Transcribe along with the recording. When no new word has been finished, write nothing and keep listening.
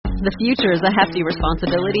The future is a hefty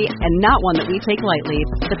responsibility and not one that we take lightly.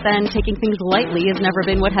 But then taking things lightly has never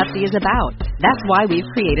been what Hefty is about. That's why we've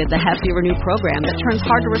created the Hefty Renew program that turns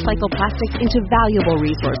hard-to-recycle plastics into valuable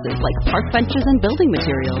resources like park benches and building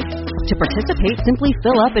materials. To participate, simply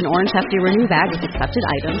fill up an orange Hefty Renew bag with accepted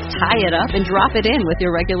items, tie it up, and drop it in with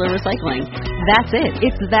your regular recycling. That's it.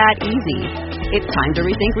 It's that easy. It's time to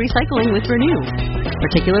rethink recycling with Renew.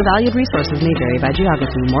 Particular valued resources may vary by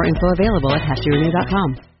geography. More info available at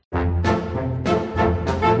heftyrenew.com.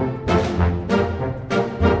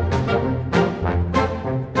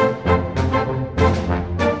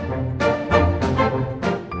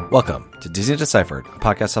 Welcome to Disney Deciphered, a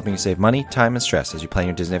podcast helping you save money, time, and stress as you plan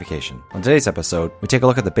your Disney vacation. On today's episode, we take a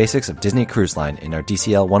look at the basics of Disney Cruise Line in our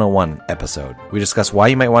DCL 101 episode. We discuss why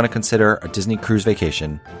you might want to consider a Disney cruise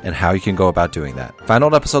vacation and how you can go about doing that. Find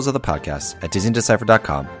old episodes of the podcast at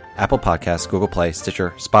DisneyDeciphered.com, Apple Podcasts, Google Play,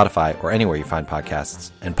 Stitcher, Spotify, or anywhere you find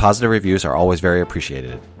podcasts, and positive reviews are always very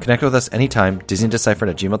appreciated. Connect with us anytime,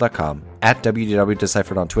 DisneyDeciphered@gmail.com, at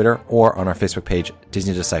WDWDeciphered on Twitter, or on our Facebook page,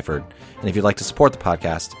 Disney Deciphered. And if you'd like to support the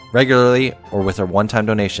podcast regularly or with a one-time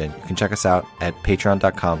donation, you can check us out at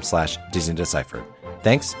patreon.com/DisneyDeciphered.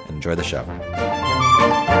 Thanks, and enjoy the show.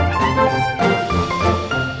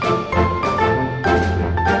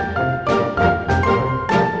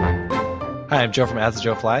 Hi, I'm Joe from As the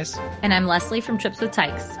Joe Flies. And I'm Leslie from Trips with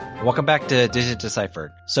Tykes. Welcome back to Disney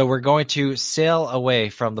Deciphered. So we're going to sail away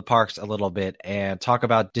from the parks a little bit and talk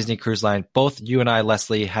about Disney Cruise Line. Both you and I,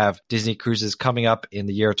 Leslie, have Disney cruises coming up in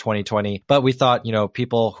the year 2020. But we thought,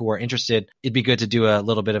 people who are interested, it'd be good to do a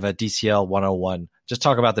little bit of a DCL 101. Just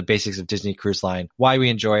talk about the basics of Disney Cruise Line, why we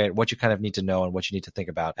enjoy it, what you kind of need to know, and what you need to think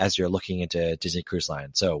about as you're looking into Disney Cruise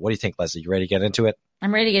Line. So what do you think, Leslie? You ready to get into it?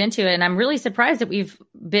 I'm ready to get into it. And I'm really surprised that we've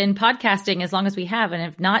been podcasting as long as we have and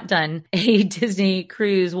have not done a Disney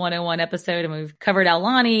Cruise 101 episode. And we've covered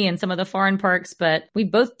Aulani and some of the foreign parks, but we've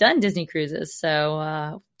both done Disney cruises.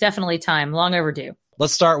 So definitely time, long overdue.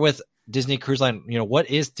 Let's start with Disney Cruise Line. What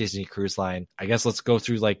is Disney Cruise Line? I guess let's go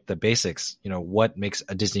through the basics. What makes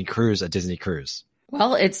a Disney cruise a Disney cruise?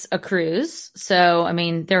 Well, it's a cruise. So,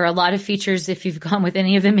 there are a lot of features if you've gone with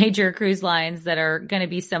any of the major cruise lines that are going to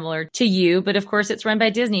be similar to you. But of course, it's run by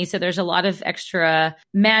Disney. So there's a lot of extra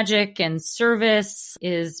magic, and service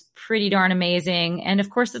is pretty darn amazing. And of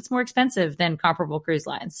course, it's more expensive than comparable cruise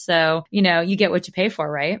lines. So, you get what you pay for,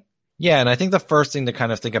 right? Yeah, and I think the first thing to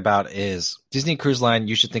kind of think about is Disney Cruise Line.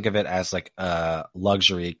 You should think of it as a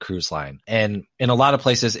luxury cruise line. And in a lot of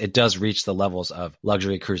places, it does reach the levels of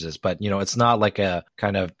luxury cruises. But, it's not like a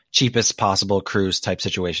kind of cheapest possible cruise type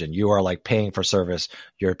situation. You are paying for service.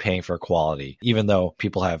 You're paying for quality. Even though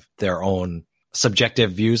people have their own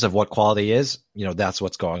subjective views of what quality is, that's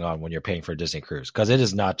what's going on when you're paying for a Disney cruise, because it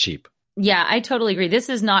is not cheap. Yeah, I totally agree. This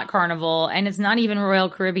is not Carnival, and it's not even Royal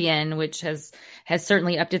Caribbean, which has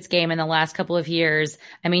certainly upped its game in the last couple of years.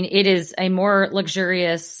 It is a more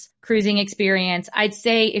luxurious cruising experience. I'd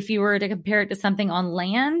say if you were to compare it to something on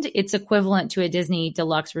land, it's equivalent to a Disney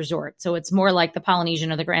deluxe resort. So it's more like the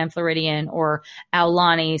Polynesian or the Grand Floridian or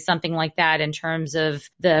Aulani, something like that, in terms of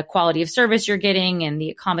the quality of service you're getting and the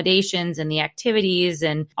accommodations and the activities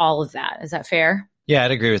and all of that. Is that fair? Yeah,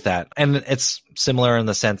 I'd agree with that. And it's similar in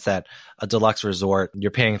the sense that a deluxe resort,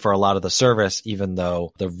 you're paying for a lot of the service, even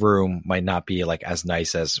though the room might not be as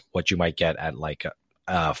nice as what you might get at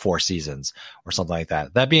Four Seasons or something like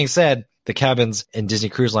that. That being said, the cabins in Disney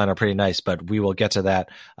Cruise Line are pretty nice, but we will get to that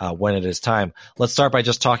when it is time. Let's start by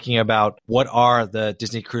just talking about what are the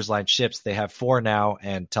Disney Cruise Line ships. They have 4 now,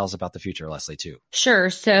 and tell us about the future, Leslie, too.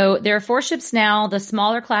 Sure. So there are 4 ships now. The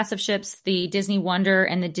smaller class of ships, the Disney Wonder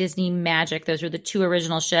and the Disney Magic, those are the 2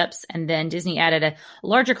 original ships. And then Disney added a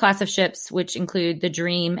larger class of ships, which include the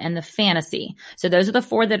Dream and the Fantasy. So those are the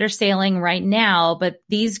 4 that are sailing right now. But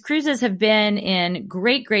these cruises have been in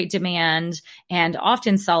great, great demand and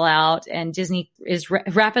often sell out. And Disney is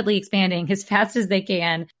rapidly expanding as fast as they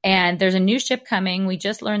can. And there's a new ship coming. We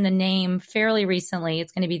just learned the name fairly recently.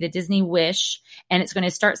 It's going to be the Disney Wish, and it's going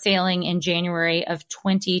to start sailing in January of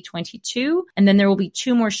 2022. And then there will be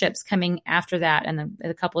 2 more ships coming after that, and then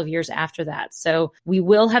a couple of years after that. So we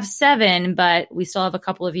will have 7, but we still have a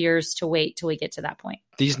couple of years to wait till we get to that point.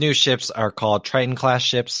 These new ships are called Triton class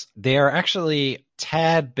ships. They are actually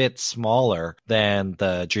tad bit smaller than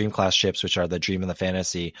the Dream class ships, which are the Dream and the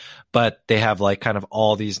Fantasy, but they have kind of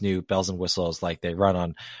all these new bells and whistles. They run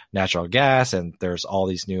on natural gas, and there's all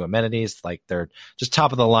these new amenities. They're just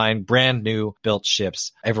top of the line, brand new built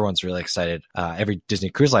ships. Everyone's really excited. Every Disney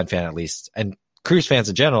Cruise Line fan, at least, and cruise fans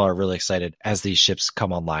in general, are really excited as these ships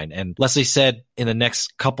come online. And Leslie said in the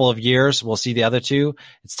next couple of years, we'll see the other 2.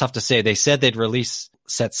 It's tough to say. They said they'd release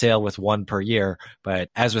set sail with one per year. But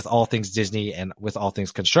as with all things Disney and with all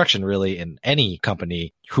things construction, really, in any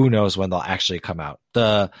company, who knows when they'll actually come out.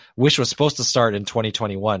 The Wish was supposed to start in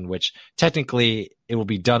 2021, which technically it will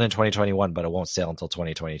be done in 2021, but it won't sail until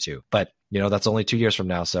 2022. But, that's only 2 years from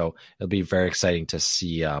now. So it'll be very exciting to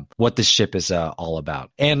see what this ship is all about.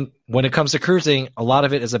 And when it comes to cruising, a lot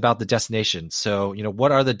of it is about the destination. So,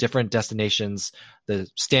 what are the different destinations, the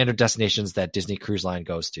standard destinations that Disney Cruise Line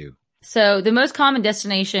goes to? So the most common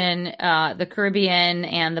destination, the Caribbean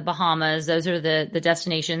and the Bahamas, those are the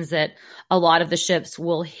destinations that a lot of the ships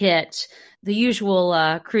will hit. The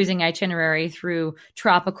usual cruising itinerary through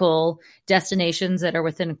tropical destinations that are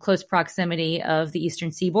within close proximity of the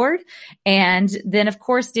eastern seaboard. And then, of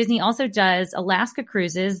course, Disney also does Alaska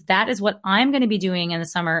cruises. That is what I'm going to be doing in the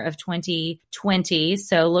summer of 2020.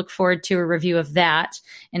 So look forward to a review of that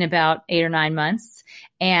in about 8 or 9 months.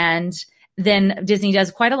 And then Disney does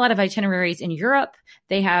quite a lot of itineraries in Europe.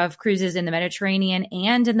 They have cruises in the Mediterranean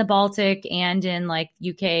and in the Baltic and in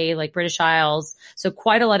UK, British Isles. So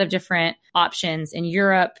quite a lot of different options in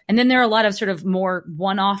Europe. And then there are a lot of sort of more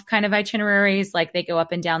one-off kind of itineraries, like they go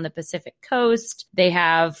up and down the Pacific coast. They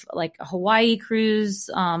have a Hawaii cruise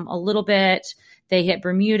a little bit. They hit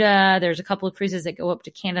Bermuda. There's a couple of cruises that go up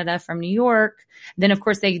to Canada from New York. Then, of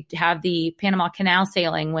course, they have the Panama Canal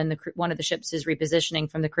sailing when one of the ships is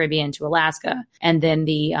repositioning from the Caribbean to Alaska. And then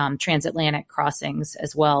the transatlantic crossings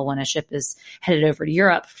as well when a ship is headed over to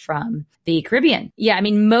Europe from the Caribbean. Yeah, I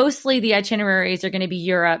mean, mostly the itineraries are going to be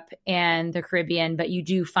Europe and the Caribbean, but you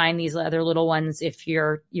do find these other little ones if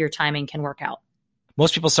your timing can work out.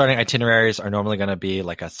 Most people starting itineraries are normally going to be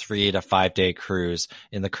like a 3 to 5 day cruise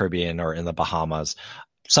in the Caribbean or in the Bahamas.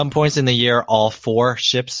 Some points in the year, all 4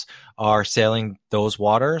 ships are sailing those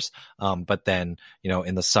waters. But then,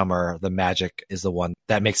 in the summer, the Magic is the one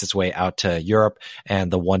that makes its way out to Europe, and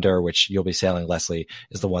the Wonder, which you'll be sailing, Leslie,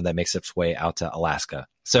 is the one that makes its way out to Alaska.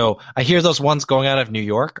 So I hear those ones going out of New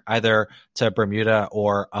York, either to Bermuda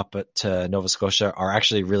or up to Nova Scotia, are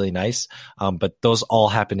actually really nice. But those all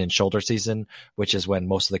happen in shoulder season, which is when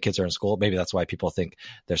most of the kids are in school. Maybe that's why people think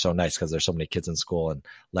they're so nice, because there's so many kids in school and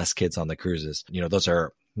less kids on the cruises. Those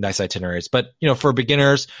are nice itineraries. But, for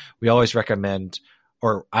beginners, we always recommend,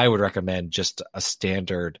 or I would recommend, just a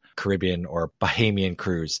standard Caribbean or Bahamian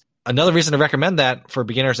cruise. Another reason to recommend that for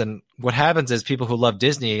beginners, and what happens is people who love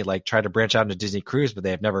Disney try to branch out into Disney cruise, but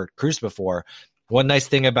they have never cruised before. One nice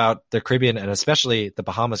thing about the Caribbean, and especially the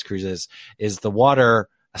Bahamas cruises, is the water,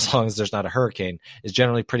 as long as there's not a hurricane, is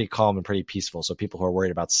generally pretty calm and pretty peaceful. So people who are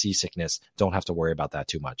worried about seasickness don't have to worry about that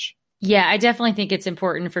too much. Yeah, I definitely think it's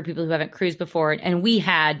important for people who haven't cruised before, and we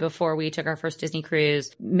had before we took our first Disney cruise.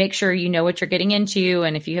 Make sure you know what you're getting into,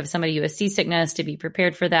 and if you have somebody who has seasickness, to be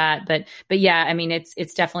prepared for that. But yeah, I mean,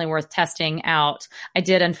 it's definitely worth testing out. I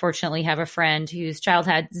did unfortunately have a friend whose child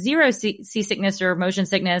had zero seasickness or motion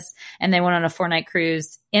sickness, and they went on a 4-night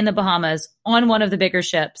cruise in the Bahamas on one of the bigger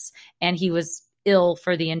ships, and he was ill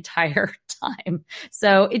for the entire time.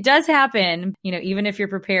 So it does happen, even if you're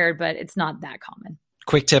prepared, but it's not that common.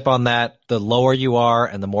 Quick tip on that: the lower you are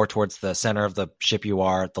and the more towards the center of the ship you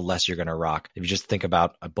are, the less you're going to rock. If you just think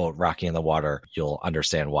about a boat rocking in the water, you'll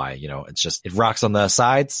understand why. It rocks on the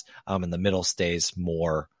sides, and the middle stays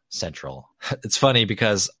more central. It's funny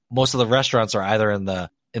because most of the restaurants are either in the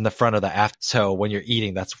front or the aft. So when you're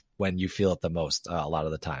eating, that's when you feel it the most a lot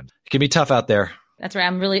of the time. It can be tough out there. That's right.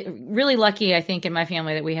 I'm really, really lucky, I think, in my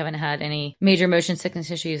family that we haven't had any major motion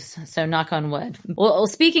sickness issues. So knock on wood. Well,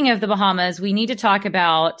 speaking of the Bahamas, we need to talk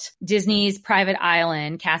about Disney's private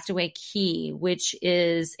island, Castaway Cay, which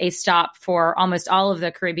is a stop for almost all of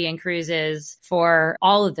the Caribbean cruises for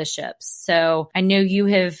all of the ships. So I know you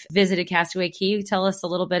have visited Castaway Cay. Tell us a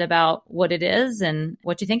little bit about what it is and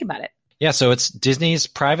what you think about it. Yeah, so it's Disney's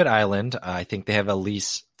private island. I think they have a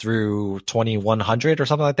lease through 2100 or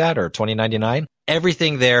something like that, or 2099.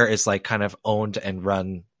 Everything there is kind of owned and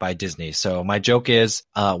run by Disney. So my joke is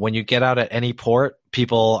when you get out at any port,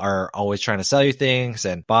 people are always trying to sell you things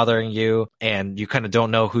and bothering you, and you kind of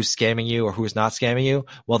don't know who's scamming you or who's not scamming you.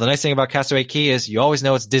 Well, the nice thing about Castaway Cay is you always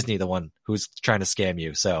know it's Disney, the one who's trying to scam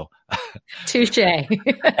you. So touche.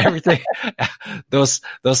 Everything, those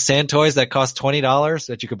sand toys that cost $20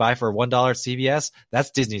 that you could buy for $1 at CVS,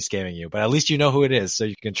 that's Disney scamming you. But at least you know who it is, so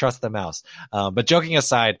you can trust the mouse. But joking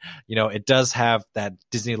aside, it does have that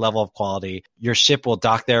Disney level of quality. Your ship will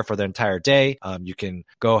dock there for the entire day. You can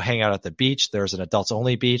go hang out at the beach. There's an adults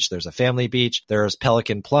only beach. There's a family beach. There's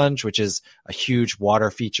Pelican Plunge, which is a huge water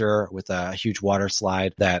feature with a huge water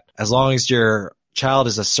slide that, as long as you're child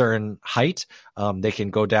is a certain height, they can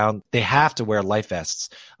go down. They have to wear life vests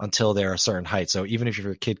until they're a certain height. So even if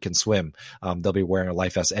your kid can swim, they'll be wearing a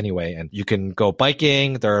life vest anyway. And you can go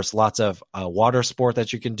biking. There's lots of water sport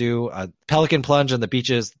that you can do. Pelican plunge on the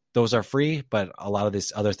beaches, those are free, but a lot of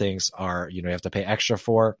these other things are, you have to pay extra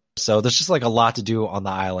for. So there's just like a lot to do on the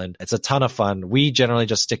island. It's a ton of fun. We generally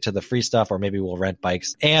just stick to the free stuff, or maybe we'll rent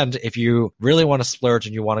bikes. And if you really want to splurge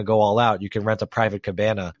and you want to go all out, you can rent a private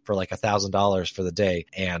cabana for like $1,000 for the day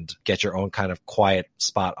and get your own kind of quiet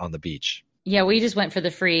spot on the beach. Yeah, we just went for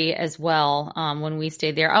the free as well when we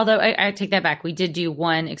stayed there. Although I take that back. We did do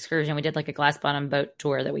one excursion. We did like a glass bottom boat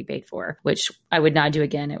tour that we paid for, which I would not do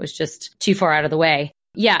again. It was just too far out of the way.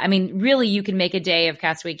 Yeah, I mean, really, you can make a day of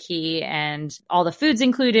Castaway Cay and all the food's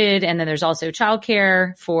included. And then there's also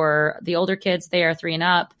childcare for the older kids. They are 3 and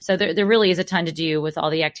up. So there really is a ton to do with all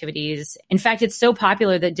the activities. In fact, it's so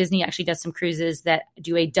popular that Disney actually does some cruises that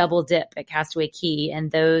do a double dip at Castaway Cay,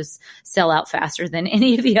 and those sell out faster than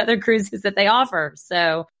any of the other cruises that they offer.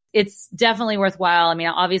 So it's definitely worthwhile. I mean,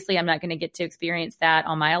 obviously, I'm not going to get to experience that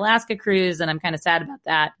on my Alaska cruise, and I'm kind of sad about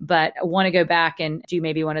that. But I want to go back and do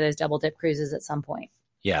maybe one of those double dip cruises at some point.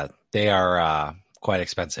 Yeah, they are quite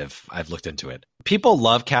expensive. I've looked into it. People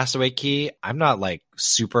love Castaway Cay. I'm not like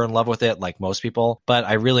super in love with it like most people, but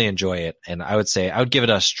I really enjoy it. And I would say I would give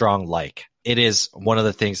it a strong like. It is one of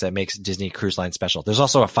the things that makes Disney Cruise Line special. There's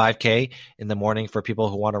also a 5K in the morning for people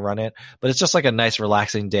who want to run it, but it's just like a nice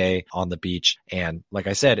relaxing day on the beach. And like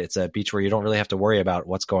I said, it's a beach where you don't really have to worry about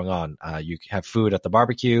what's going on. You have food at the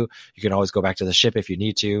barbecue. You can always go back to the ship if you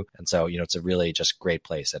need to. And so, it's a really just great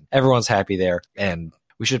place, and everyone's happy there. And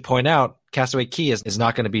we should point out Castaway Cay is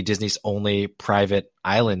not going to be Disney's only private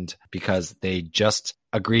island, because they just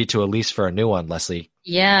agreed to a lease for a new one, Leslie.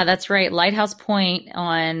 Yeah, that's right. Lighthouse Point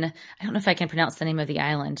I don't know if I can pronounce the name of the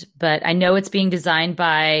island, but I know it's being designed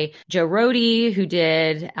by Joe Rohde, who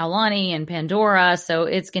did Aulani and Pandora. So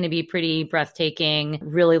it's going to be pretty breathtaking.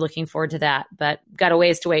 Really looking forward to that, but got a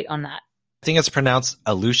ways to wait on that. I think it's pronounced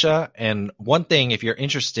Alusha. And one thing, if you're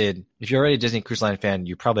interested, if you're already a Disney Cruise Line fan,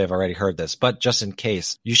 you probably have already heard this, but just in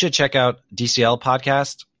case, you should check out DCL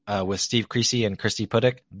podcast with Steve Creasy and Christy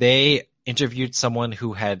Puttick. They interviewed someone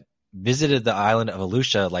who had visited the island of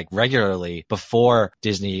Alusha like regularly before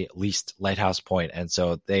Disney leased Lighthouse Point. And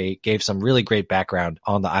so they gave some really great background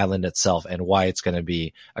on the island itself and why it's going to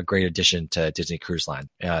be a great addition to Disney Cruise Line.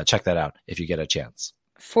 Check that out if you get a chance.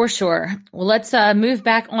 For sure. Well, let's move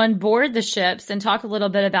back on board the ships and talk a little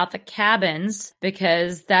bit about the cabins,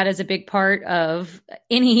 because that is a big part of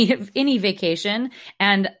any vacation.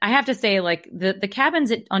 And I have to say, like the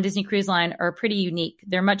cabins on Disney Cruise Line are pretty unique.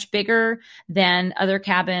 They're much bigger than other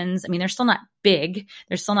cabins. I mean, they're still not big.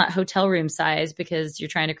 They're still not hotel room size, because you're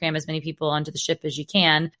trying to cram as many people onto the ship as you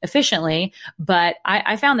can efficiently. But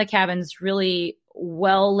I found the cabins really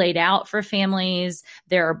well laid out for families.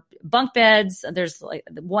 There are bunk beds. There's like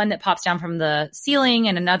one that pops down from the ceiling,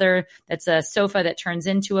 and another that's a sofa that turns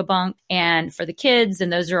into a bunk. And for the kids,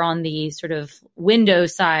 and those are on the sort of window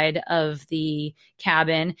side of the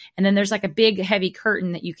cabin. And then there's like a big heavy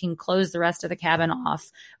curtain that you can close the rest of the cabin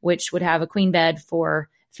off, which would have a queen bed for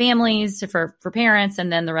families, for parents,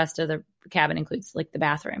 and then the rest of the cabin includes like the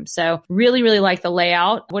bathroom. So really, really like the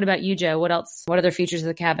layout. What about you, Joe? What other features of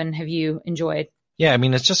the cabin have you enjoyed? Yeah, I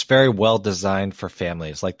mean, it's just very well designed for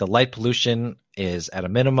families. Like the light pollution is at a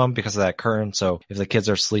minimum because of that curtain. So if the kids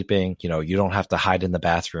are sleeping, you don't have to hide in the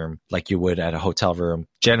bathroom like you would at a hotel room.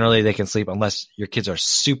 Generally, they can sleep unless your kids are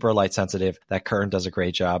super light sensitive. That curtain does a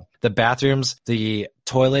great job. The bathrooms, the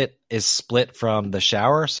toilet is split from the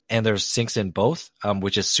showers, and there's sinks in both,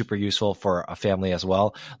 which is super useful for a family as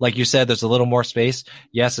well. Like you said, there's a little more space.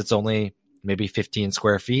 Yes, it's only maybe 15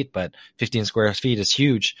 square feet, but 15 square feet is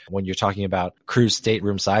huge when you're talking about cruise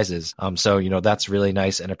stateroom sizes. So, that's really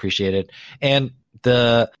nice and appreciated. And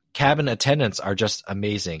the cabin attendants are just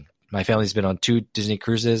amazing. My family's been on 2 Disney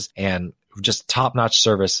cruises, and just top-notch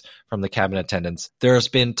service from the cabin attendants. There's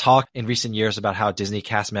been talk in recent years about how Disney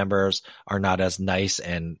cast members are not as nice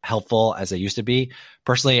and helpful as they used to be.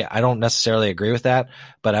 Personally, I don't necessarily agree with that,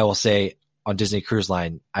 but I will say on Disney Cruise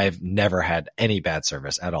Line, I've never had any bad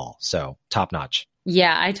service at all. So top notch.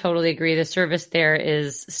 Yeah, I totally agree. The service there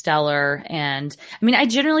is stellar. And I mean, I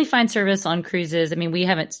generally find service on cruises. I mean, we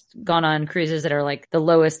haven't gone on cruises that are like the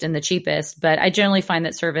lowest and the cheapest, but I generally find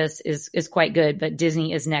that service is quite good. But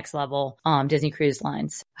Disney is next level. Disney Cruise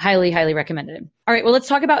Lines. Highly, highly recommended. All right, well, let's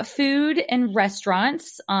talk about food and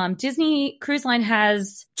restaurants. Disney Cruise Line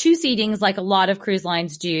has two seatings like a lot of cruise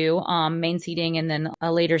lines do, main seating and then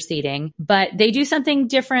a later seating. But they do something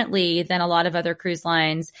differently than a lot of other cruise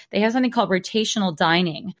lines. They have something called rotational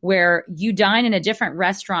dining, where you dine in a different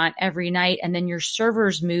restaurant every night and then your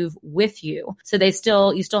servers move with you. So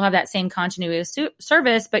you still have that same continuity of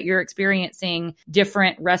service, but you're experiencing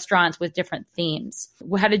different restaurants with different themes.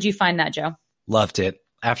 How did you find that, Joe? Loved it.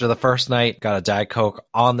 After the first night, got a Diet Coke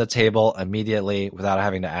on the table immediately without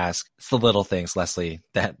having to ask. It's the little things, Leslie,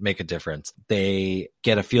 that make a difference. They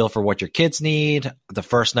get a feel for what your kids need. The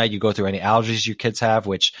first night, you go through any allergies your kids have,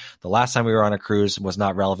 which the last time we were on a cruise was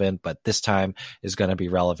not relevant, but this time is going to be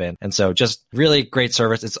relevant. And so just really great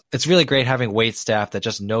service. It's really great having wait staff that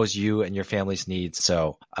just knows you and your family's needs.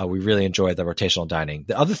 So we really enjoy the rotational dining.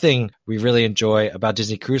 The other thing we really enjoy about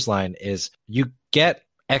Disney Cruise Line is you get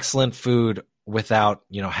excellent food without,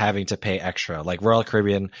 having to pay extra. Like Royal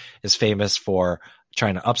Caribbean is famous for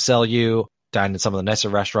trying to upsell you, dine in some of the nicer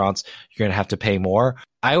restaurants. You're going to have to pay more.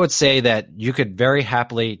 I would say that you could very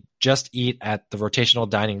happily just eat at the rotational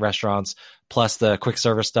dining restaurants, plus the quick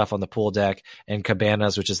service stuff on the pool deck and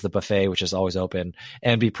Cabanas, which is the buffet, which is always open,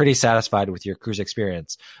 and be pretty satisfied with your cruise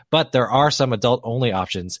experience. But there are some adult only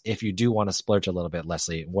options if you do want to splurge a little bit,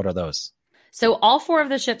 Leslie. What are those? So all four of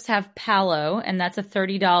the ships have Palo, and that's a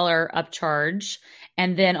 $30 upcharge.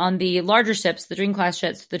 And then on the larger ships, the Dream Class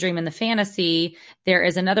ships, the Dream and the Fantasy, there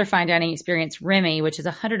is another fine dining experience, Remy, which is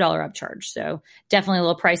a $100 upcharge. So definitely a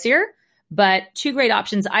little pricier, but two great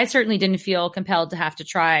options. I certainly didn't feel compelled to have to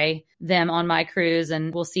try them on my cruise,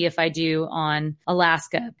 and we'll see if I do on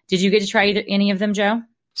Alaska. Did you get to try any of them, Joe?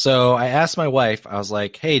 So I asked my wife, I was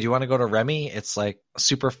like, hey, do you want to go to Remy? It's like a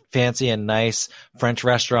super fancy and nice French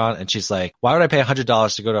restaurant. And she's like, why would I pay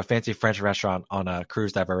 $100 to go to a fancy French restaurant on a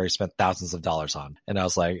cruise that I've already spent thousands of dollars on? And I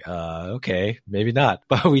was like, okay, maybe not.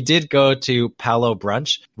 But we did go to Palo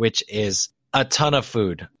Brunch, which is a ton of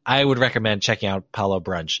food. I would recommend checking out Palo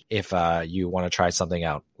Brunch if you want to try something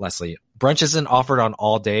out, Leslie. Brunch isn't offered on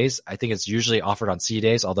all days. I think it's usually offered on sea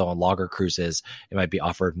days, although on longer cruises, it might be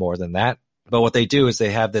offered more than that. But what they do is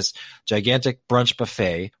they have this gigantic brunch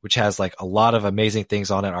buffet, which has like a lot of amazing things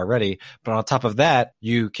on it already. But on top of that,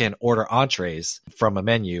 you can order entrees from a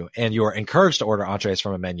menu, and you are encouraged to order entrees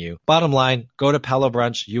from a menu. Bottom line, go to Palo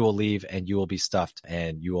Brunch, you will leave and you will be stuffed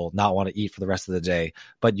and you will not want to eat for the rest of the day,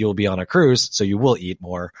 but you'll be on a cruise. So you will eat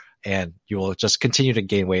more and you will just continue to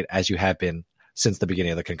gain weight as you have been since the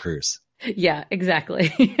beginning of the cruise. Yeah,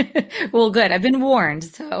 exactly. Well, good. I've been warned,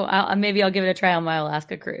 so maybe I'll give it a try on my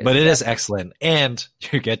Alaska cruise. But it is excellent, and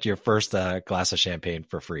you get your first glass of champagne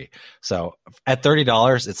for free. So at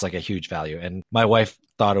 $30, it's like a huge value, and my wife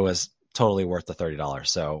thought it was totally worth the $30,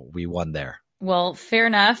 so we won there. Well, fair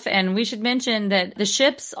enough. And we should mention that the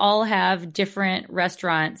ships all have different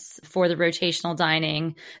restaurants for the rotational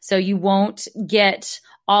dining. So you won't get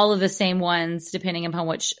all of the same ones depending upon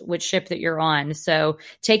which ship that you're on. So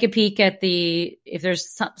take a peek at if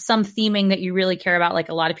there's some theming that you really care about, like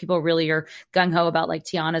a lot of people really are gung-ho about, like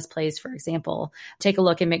Tiana's Place, for example. Take a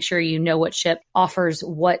look and make sure you know what ship offers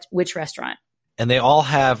which restaurant. And they all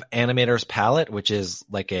have Animator's Palette, which is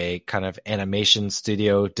like a kind of animation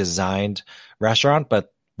studio designed restaurant.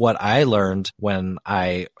 But what I learned when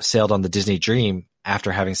I sailed on the Disney Dream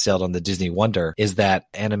after having sailed on the Disney Wonder is that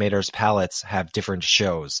Animator's Palettes have different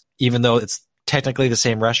shows. Even though it's technically the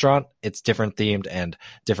same restaurant, it's different themed and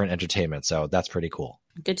different entertainment. So that's pretty cool.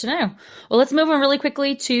 Good to know. Well, let's move on really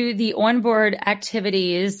quickly to the onboard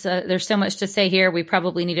activities. There's so much to say here. We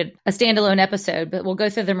probably needed a standalone episode, but we'll go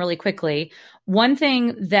through them really quickly. One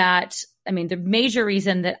thing the major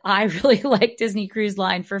reason that I really like Disney Cruise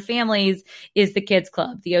Line for families is the Kids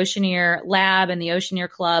Club, the Oceaneer Lab and the Oceaneer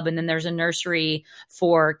Club. And then there's a nursery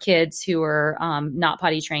for kids who are not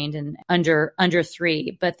potty trained and under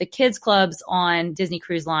 3. But the Kids Clubs on Disney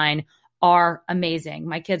Cruise Line are amazing.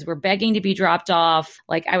 My kids were begging to be dropped off.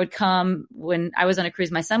 Like, I would come when I was on a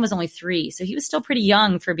cruise. My son was only 3, so he was still pretty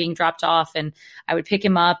young for being dropped off. And I would pick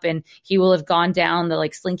him up and he will have gone down the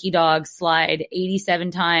like Slinky Dog slide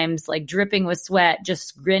 87 times, like dripping with sweat,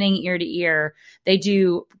 just grinning ear to ear. They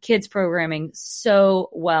do kids programming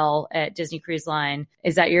so well at Disney Cruise Line.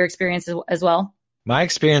 Is that your experience as well? My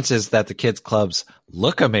experience is that the kids clubs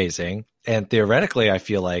look amazing, and theoretically I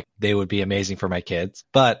feel like they would be amazing for my kids.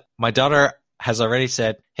 But my daughter has already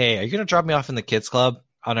said, hey, are you going to drop me off in the kids club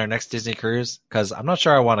on our next Disney cruise? Because I'm not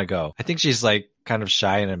sure I want to go. I think she's like kind of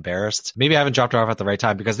shy and embarrassed. Maybe I haven't dropped her off at the right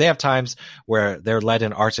time, because they have times where they're led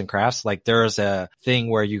in arts and crafts. Like there's a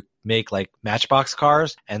thing where you make like Matchbox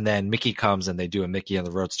cars, and then Mickey comes and they do a Mickey and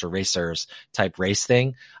the Roadster Racers type race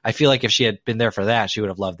thing. I feel like if she had been there for that, she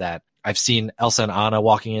would have loved that. I've seen Elsa and Anna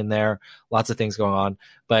walking in there, lots of things going on,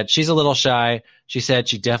 but she's a little shy. She said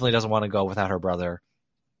she definitely doesn't want to go without her brother.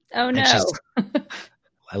 Oh, no.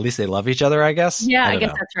 At least they love each other, I guess. Yeah, I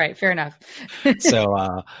guess that's right. Fair enough.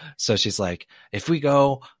 So she's like, if we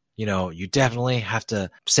go, you definitely have to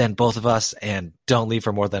send both of us and don't leave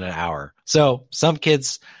for more than an hour. So some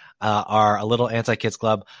kids are a little anti-kids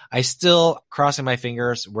club. I still crossing my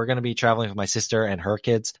fingers. We're going to be traveling with my sister and her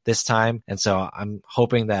kids this time. And so I'm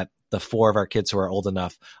hoping that the 4 of our kids who are old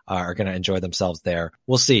enough are going to enjoy themselves there.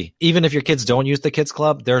 We'll see. Even if your kids don't use the kids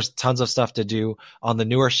club, there's tons of stuff to do on the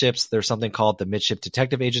newer ships. There's something called the Midship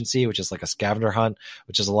Detective Agency, which is like a scavenger hunt,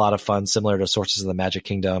 which is a lot of fun, similar to Sources of the Magic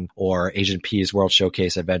Kingdom or Agent P's World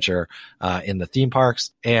Showcase adventure in the theme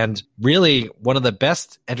parks. And really, one of the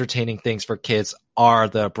best entertaining things for kids are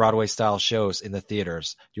the Broadway style shows in the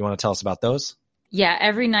theaters. Do you want to tell us about those? Yeah,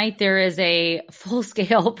 every night there is a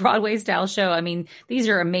full-scale Broadway-style show. I mean, these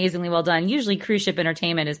are amazingly well done. Usually cruise ship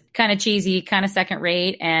entertainment is kind of cheesy, kind of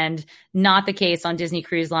second-rate, and not the case on Disney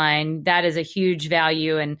Cruise Line. That is a huge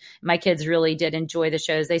value, and my kids really did enjoy the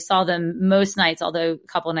shows. They saw them most nights, although a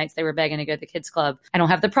couple of nights they were begging to go to the kids club. I don't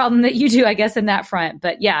have the problem that you do, I guess, in that front.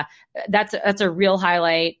 But yeah, that's a real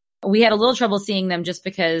highlight. We had a little trouble seeing them just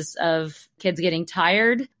because of kids getting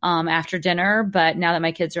tired after dinner. But now that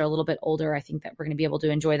my kids are a little bit older, I think that we're going to be able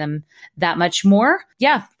to enjoy them that much more.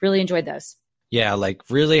 Yeah, really enjoyed those. Yeah, like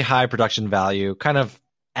really high production value, kind of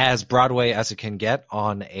as Broadway as it can get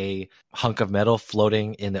on a hunk of metal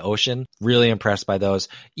floating in the ocean. Really impressed by those.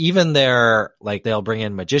 Even they'll bring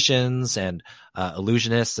in magicians and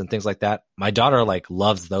illusionists and things like that. My daughter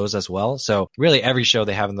loves those as well. So really every show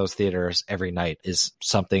they have in those theaters every night is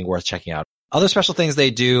something worth checking out. Other special things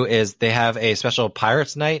they do is they have a special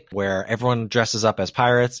Pirates Night where everyone dresses up as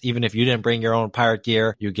pirates. Even if you didn't bring your own pirate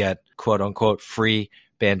gear, you get quote unquote free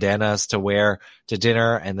bandanas to wear to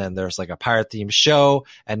dinner. And then there's like a pirate themed show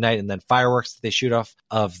at night and then fireworks that they shoot off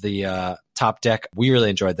of the top deck. We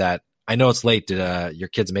really enjoyed that. I know it's late. Did your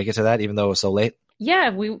kids make it to that even though it was so late?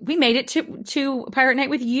 Yeah, we made it to Pirate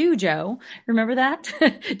Night with you, Joe. Remember that?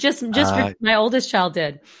 just my oldest child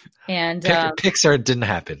did. And Pixar didn't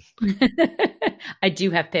happen. I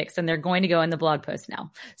do have pics, and they're going to go in the blog post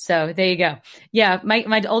now. So there you go. Yeah,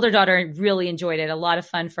 my older daughter really enjoyed it. A lot of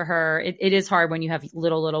fun for her. It is hard when you have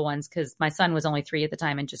little ones because my son was only 3 at the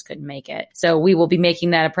time and just couldn't make it. So we will be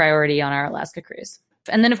making that a priority on our Alaska cruise.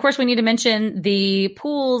 And then, of course, we need to mention the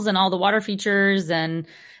pools and all the water features and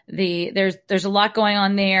there's a lot going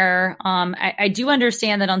on there. I do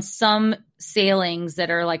understand that on some sailings that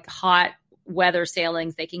are like hot weather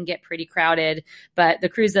sailings, they can get pretty crowded. But the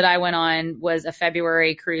cruise that I went on was a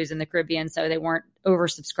February cruise in the Caribbean, so they weren't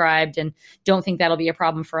oversubscribed, and don't think that'll be a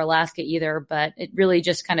problem for Alaska either. But it really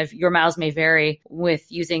just kind of, your miles may vary with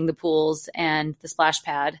using the pools and the splash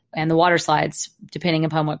pad and the water slides, depending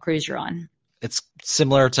upon what cruise you're on. It's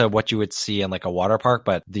similar to what you would see in like a water park,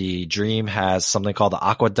 but the Dream has something called the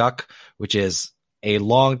Aqueduct, which is a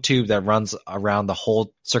long tube that runs around the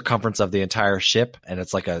whole circumference of the entire ship. And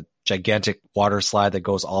it's like a gigantic water slide that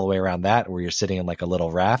goes all the way around that, where you're sitting in like a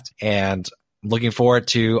little raft. And looking forward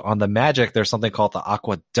to, on the Magic, there's something called the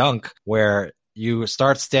Aqua Dunk, where you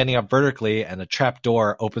start standing up vertically and a trap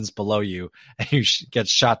door opens below you and you get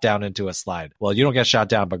shot down into a slide. Well, you don't get shot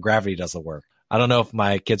down, but gravity does the work. I don't know if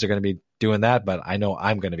my kids are going to be doing that, but I know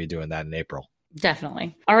I'm going to be doing that in April.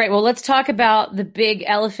 Definitely. All right. Well, let's talk about the big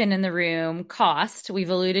elephant in the room, cost. We've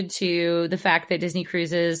alluded to the fact that Disney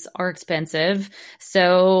cruises are expensive.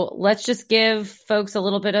 So let's just give folks a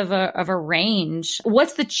little bit of a range.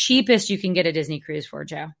 What's the cheapest you can get a Disney cruise for,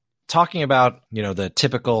 Joe? Talking about, the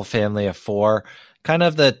typical family of 4, kind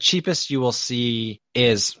of the cheapest you will see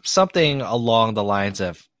is something along the lines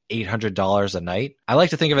of $800 a night. I like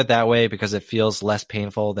to think of it that way because it feels less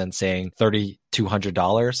painful than saying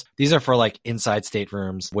 $3,200. These are for like inside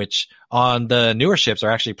staterooms, which on the newer ships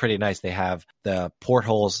are actually pretty nice. They have the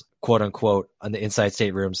portholes, quote unquote, on the inside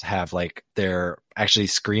staterooms have like they're actually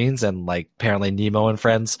screens, and like apparently Nemo and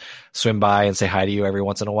friends swim by and say hi to you every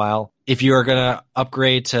once in a while. If you are going to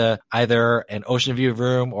upgrade to either an ocean view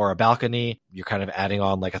room or a balcony, you're kind of adding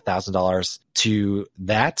on like $1,000 to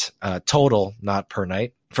that total, not per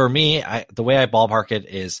night. For me, the way I ballpark it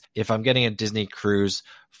is if I'm getting a Disney cruise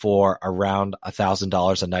for around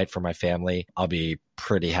 $1,000 a night for my family, I'll be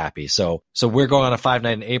pretty happy. So we're going on a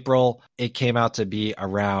 5-night in April. It came out to be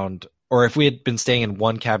around, or if we had been staying in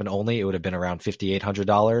one cabin only, it would have been around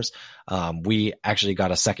 $5,800. We actually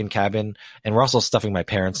got a second cabin, and we're also stuffing my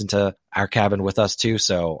parents into our cabin with us too.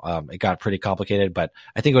 So it got pretty complicated, but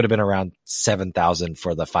I think it would have been around $7,000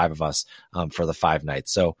 for the 5 of us for the 5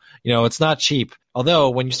 nights. So, it's not cheap. Although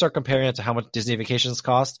when you start comparing it to how much Disney vacations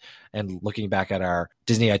cost and looking back at our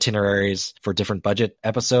Disney itineraries for different budget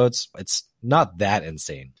episodes, it's not that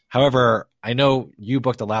insane. However, I know you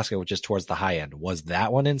booked Alaska, which is towards the high end. Was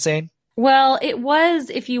that one insane? Well, it was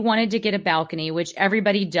if you wanted to get a balcony, which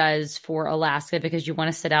everybody does for Alaska because you want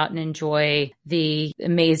to sit out and enjoy the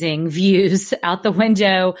amazing views out the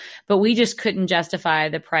window. But we just couldn't justify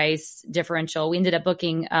the price differential. We ended up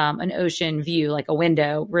booking an ocean view, like a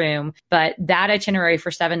window room. But that itinerary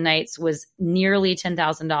for 7 nights was nearly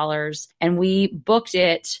 $10,000. And we booked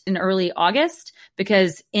it in early August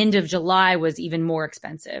because end of July was even more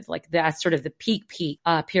expensive. Like that's sort of the peak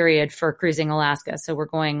period for cruising Alaska. So we're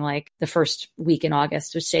going like the first week in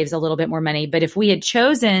August, which saves a little bit more money. But if we had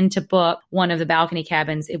chosen to book one of the balcony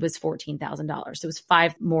cabins, it was $14,000. It was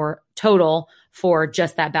 5 more total for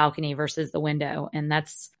just that balcony versus the window. And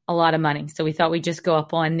that's a lot of money. So we thought we'd just go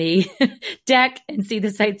up on the deck and see the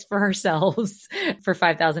sights for ourselves for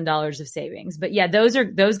 $5,000 of savings. But yeah,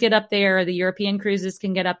 those get up there. The European cruises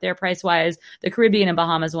can get up there price wise. The Caribbean and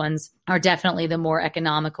Bahamas ones are definitely the more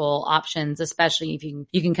economical options, especially if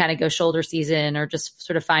you can kind of go shoulder season or just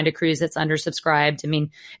sort of find a cruise that's undersubscribed. I mean,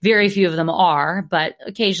 very few of them are, but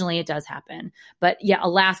occasionally it does happen. But yeah,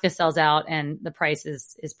 Alaska sells out and the price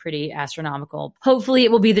is pretty astronomical. Hopefully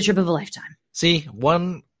it will be the trip of a lifetime. See,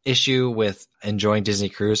 one issue with enjoying Disney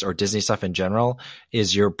cruise or Disney stuff in general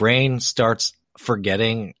is your brain starts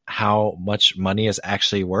forgetting how much money is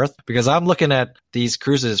actually worth. Because I'm looking at these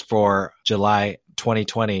cruises for July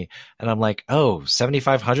 2020 and I'm like, oh,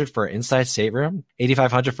 $7,500 for inside stateroom,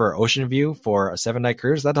 $8,500 for ocean view for a 7-night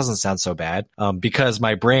cruise. That doesn't sound so bad. Because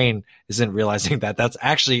my brain isn't realizing that that's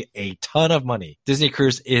actually a ton of money. Disney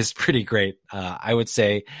cruise is pretty great. I would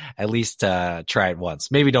say at least try it once.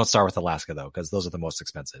 Maybe don't start with Alaska though, because those are the most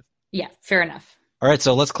expensive. Yeah, fair enough. All right,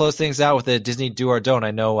 so let's close things out with a Disney do or don't.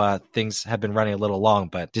 I know things have been running a little long,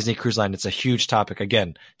 but Disney Cruise Line, it's a huge topic.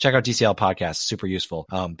 Again, check out DCL podcast, super useful.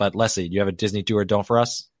 But Leslie, do you have a Disney do or don't for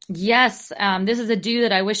us? Yes. This is a do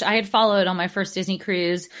that I wish I had followed on my first Disney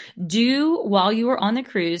cruise. Do, while you are on the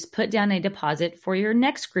cruise, put down a deposit for your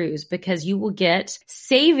next cruise because you will get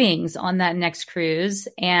savings on that next cruise.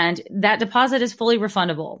 And that deposit is fully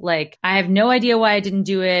refundable. Like, I have no idea why I didn't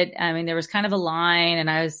do it. I mean, there was kind of a line and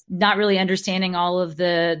I was not really understanding all of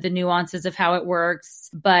the nuances of how it works,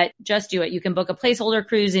 but just do it. You can book a placeholder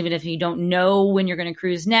cruise even if you don't know when you're going to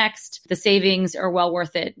cruise next. The savings are well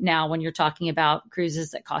worth it now when you're talking about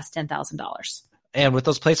cruises that cost $10,000. And with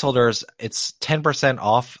those placeholders, it's 10%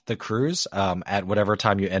 off the cruise at whatever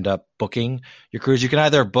time you end up booking your cruise. You can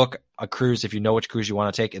either book a cruise if you know which cruise you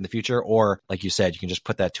want to take in the future, or like you said, you can just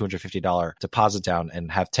put that $250 deposit down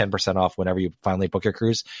and have 10% off whenever you finally book your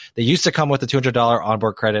cruise. They used to come with a $200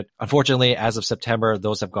 onboard credit. Unfortunately, as of September,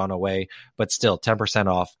 those have gone away, but still 10%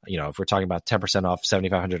 off. If we're talking about 10% off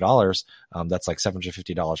 $7,500, that's like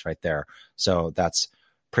 $750 right there. So that's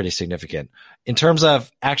pretty significant. In terms of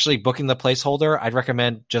actually booking the placeholder, I'd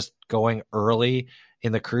recommend just going early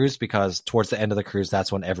in the cruise because towards the end of the cruise,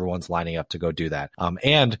 that's when everyone's lining up to go do that.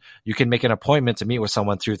 And you can make an appointment to meet with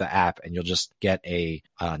someone through the app and you'll just get a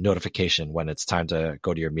notification when it's time to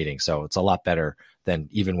go to your meeting. So it's a lot better than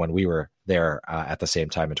even when we were there at the same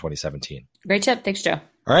time in 2017. Great tip. Thanks, Joe.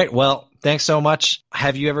 All right. Well, thanks so much.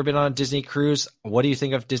 Have you ever been on a Disney cruise? What do you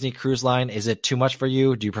think of Disney Cruise Line? Is it too much for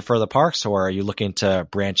you? Do you prefer the parks or are you looking to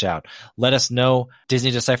branch out? Let us know.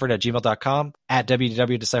 DisneyDeciphered@gmail.com, at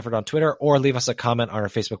WDWDeciphered on Twitter, or leave us a comment on our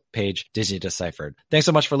Facebook page, Disney Deciphered. Thanks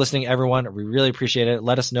so much for listening, everyone. We really appreciate it.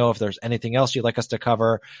 Let us know if there's anything else you'd like us to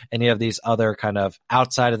cover, any of these other kind of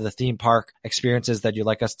outside of the theme park experiences that you'd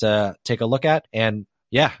like us to take a look at. And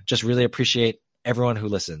yeah, just really appreciate everyone who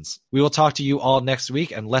listens. We will talk to you all next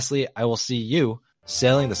week. And Leslie, I will see you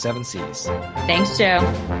sailing the 7 seas. Thanks, Joe.